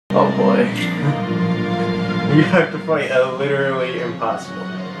Oh boy. You have to fight a literally impossible.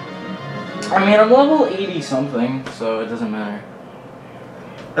 I mean, I'm level 80 something, so it doesn't matter.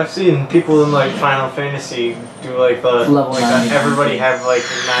 I've seen people in like Final Fantasy do like the level like everybody have like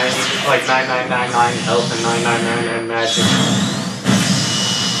 9999 health and 9999 magic.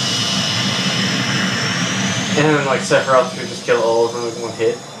 And then like Sephiroth could just kill all of them with one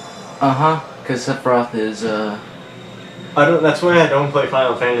hit. Because Sephiroth is That's why I don't play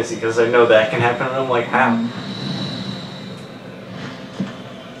Final Fantasy, because I know that can happen and I'm like, how?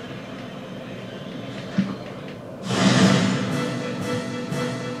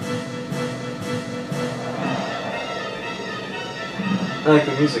 I like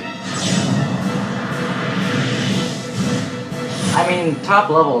the music. I mean, top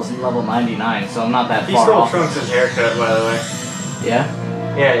level is level 99, so I'm not that He far stole off. Trunks' haircut, by the way. Yeah?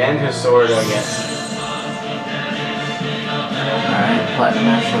 Yeah, and his sword, I guess. Alright, Platinum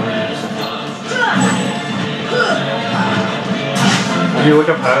Ash Did you look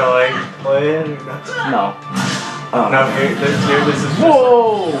up how to like play it? No. Oh. No, here, this is just...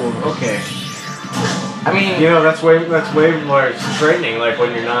 Whoa! Okay. I mean... You know, that's way more frightening, like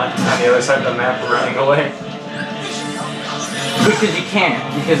when you're not on the other side of the map running away. Because you can't,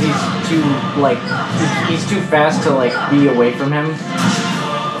 because he's too, like, he's too fast to, like, be away from him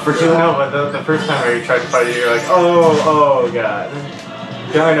for too long. No, but the first time where you tried to fight it, you're like, oh god.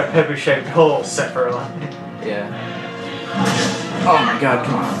 Down a pepper-shaped hole, Sephiroth. Yeah. Oh my god,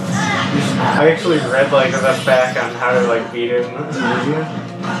 come on. I actually read, like, the back on how to, like, beat him. Did you?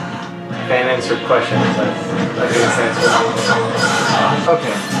 Fan-answered questions, that makes sense.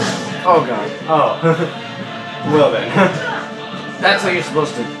 Okay. Oh god. Oh. Well then. That's how you're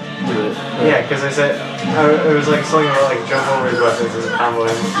supposed to do it. Yeah, because I said, it was like something about like jump over his weapons and combo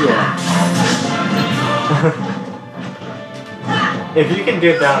him. Yeah. If you can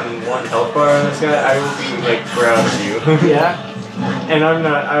get down one health bar on this guy, I will be like proud of you. Yeah? And I'm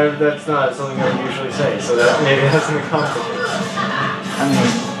not, that's not something I would usually say, so that maybe that's an accomplishment. I mean,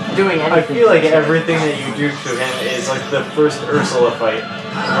 doing anything. I feel like everything that you do to him is like the first Ursula fight,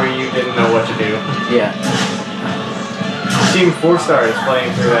 where you didn't know what to do. Yeah. Team 4-Star is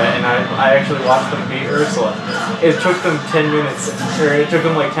playing through that, and I actually watched them beat Ursula. It took them 10 minutes, or it took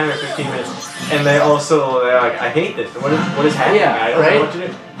them like 10 or 15 minutes, and they're like, I hate this. What is happening? Yeah, I don't right? know what to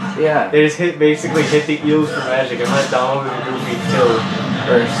do. Yeah. They just basically hit the eels for magic and let Donald and Goofy kill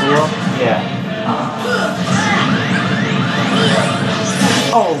Ursula? Yeah.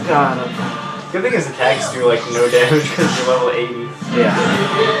 Oh god. Good thing his attacks do like no damage because you're level 80. Yeah.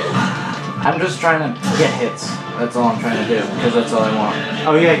 I'm just trying to get hits. That's all I'm trying to do, because that's all I want.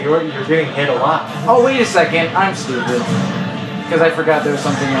 Oh yeah, you're getting hit a lot. Oh, wait a second. I'm stupid. Because I forgot there was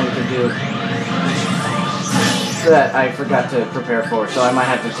something I could do that I forgot to prepare for, so I might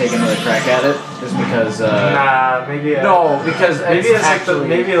have to take another crack at it, just because, Nah, maybe... no, because maybe it's actually...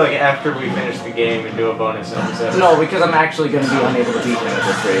 maybe like after we finish the game and do a bonus episode. No, because I'm actually going to be unable to beat him at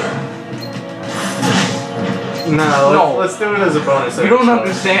this rate. No, let's do it as a bonus episode. You don't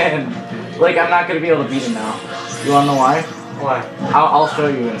understand. Like, I'm not going to be able to beat him now. You want to know why? Why? I'll show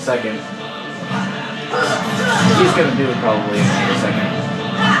you in a second. He's going to do it probably in a second.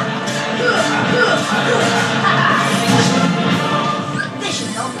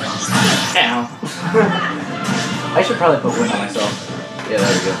 Ow. I should probably put wind on myself. Yeah,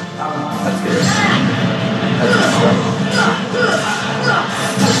 there we go. That's good. That's good stuff.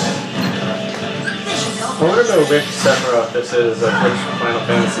 I want to know which Sephiroth this is, which Final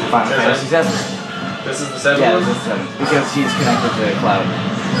Fantasy. Final Fantasy 7. This is the 7th Yeah, one? this is 7. Because he's connected to Cloud.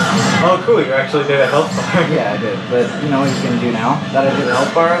 Oh, cool, you actually did a health bar. Yeah, I did. But you know what he's going to do now? That I did a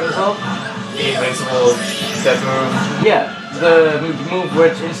health bar of himself? The invincible death move. Yeah, the move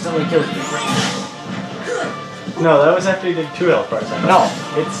which instantly kills me. No, that was after you did 2 health bars. No,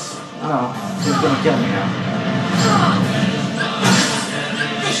 it's... No, he's going to kill me now.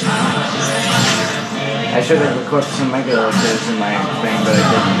 I should have equipped some Mega Ellipses in my thing, but I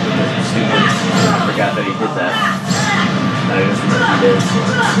didn't because it's stupid. I forgot that he did that. And I just remember he did.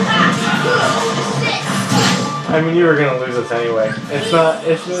 I mean, you were gonna lose us anyway. This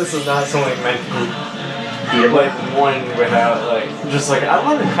is not something meant to be like one without like, just like, I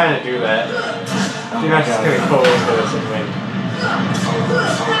want to kind of do that. You're not just gonna go into this and win.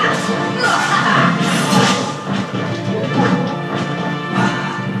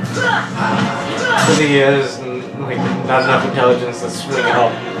 I think he has like not enough intelligence to swing it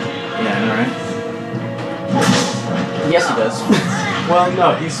up. Yeah, I know, right? Yes, he does. Well,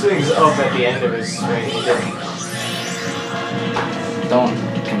 no, he swings up at the end of his swing. He doesn't. Don't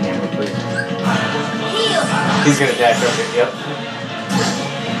come near me, please. He's gonna dash up it, yep.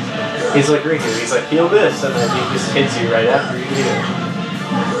 He's like Riku, he's like, heal this, and then he just hits you right after you heal.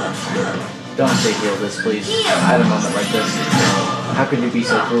 Don't say heal this, please. I had a moment like this. How could you be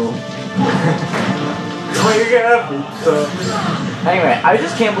so cruel? Well, you're gonna have me, so... Anyway, I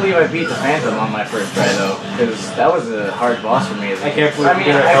just can't believe I beat the Phantom on my first try, though, because that was a hard boss for me. I can't believe you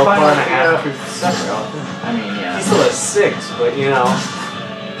get a health bar and a half to Sephiroth. I mean, yeah. He's still at 6, but you know,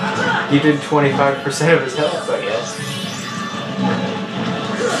 he did 25% of his health, I guess.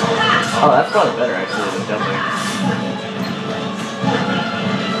 Oh, that's probably better, actually, than jumping.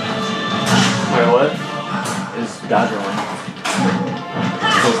 Wait, what? Is dodge rolling.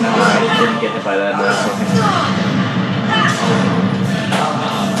 Because now I didn't get hit by that, and that's okay.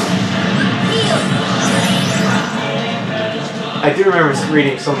 I do remember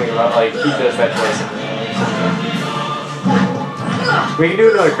reading something about, like, he does that twice in a row. We can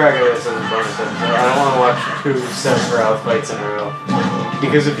do another crack at this in the bonus episode. I don't want to watch 2 Sephiroth fights in a row.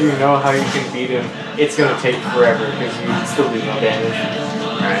 Because if you know how you can beat him, it's going to take forever, because you still do no damage.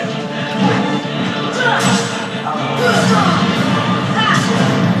 Alright.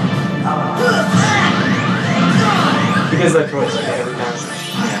 Because that choice like every time.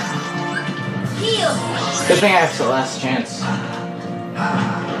 Yeah. Good thing I have the last chance.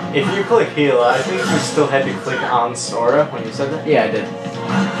 If you click heal, I think you still had to click on Sora when you said that? Yeah, I did.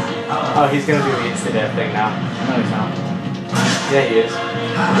 Oh, he's gonna do the insta-death thing now. No, he's not. Yeah, he is.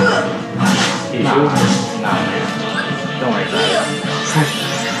 He's Nah, man. Don't worry about it.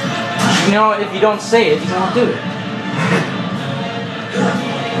 You know, if you don't say it, you won't do it.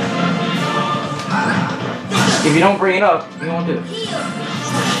 If you don't bring it up, you won't do it.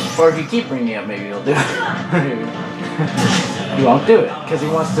 Or if you keep bringing it up, maybe you'll do it. You won't do it, because he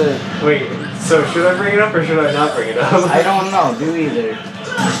wants to... Wait, so should I bring it up or should I not bring it up? I don't know, do either.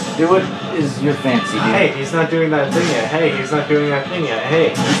 Do what is your fancy, dude. Hey, he's not doing that thing yet. Hey, he's not doing that thing yet. Hey,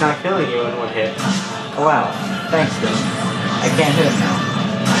 he's not killing you in one hit. Oh, wow. Thanks, Dylan. I can't hit him now.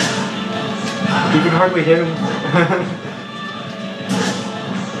 You can hardly hit him.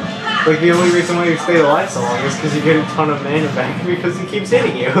 Like, the only reason why you stay alive so long is because you get a ton of mana back because he keeps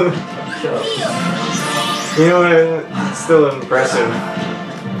hitting you. Shut up. You know what? It's still impressive.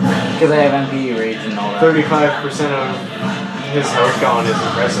 Because I have MP rage and all that. 35% of his health gone is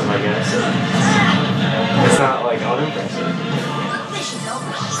impressive, I guess. It's not, like, unimpressive.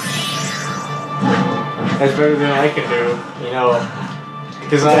 That's better than I can do, you know.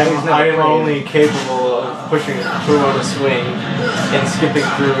 Because I am only capable of pushing through on a swing and skipping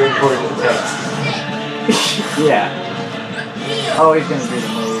through important text. Yeah. Oh, he's gonna do the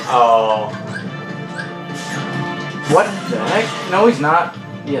move. Oh. What the heck? No, he's not.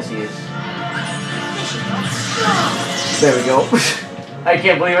 Yes, he is. There we go. I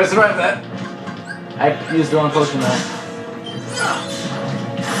can't believe I survived that. I used the wrong potion though.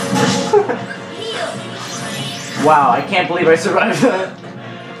 Wow, I can't believe I survived that.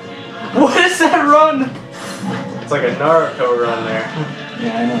 What is that run? It's like a Naruto run there.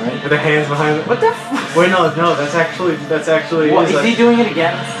 Yeah, I know, right? With the hands behind it. What the f- Wait, no, that's actually... What, is he doing it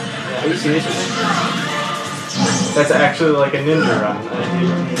again? Yeah. Are you serious with me? That's actually like a ninja run.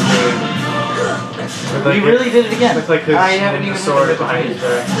 Like You really did it again. With like his I haven't ninja even sword looked at behind the his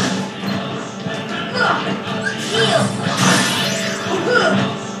back.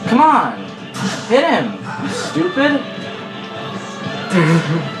 Come on! Hit him! You stupid!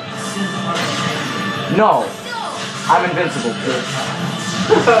 No! I'm invincible, bitch.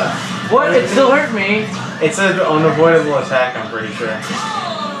 What? It still hurt me! It's an unavoidable attack, I'm pretty sure.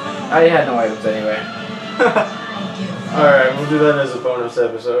 I had no items anyway. Alright, we'll do that as a bonus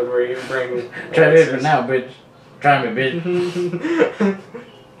episode where you bring... Try it for now, bitch. Try me, bitch.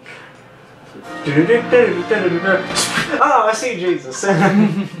 Oh, I see Jesus.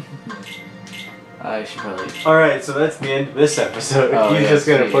 I should probably... Alright, so that's the end of this episode. Oh, He's yeah, just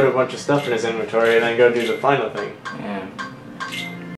gonna sweet. put a bunch of stuff in his inventory and then go do the final thing. Yeah.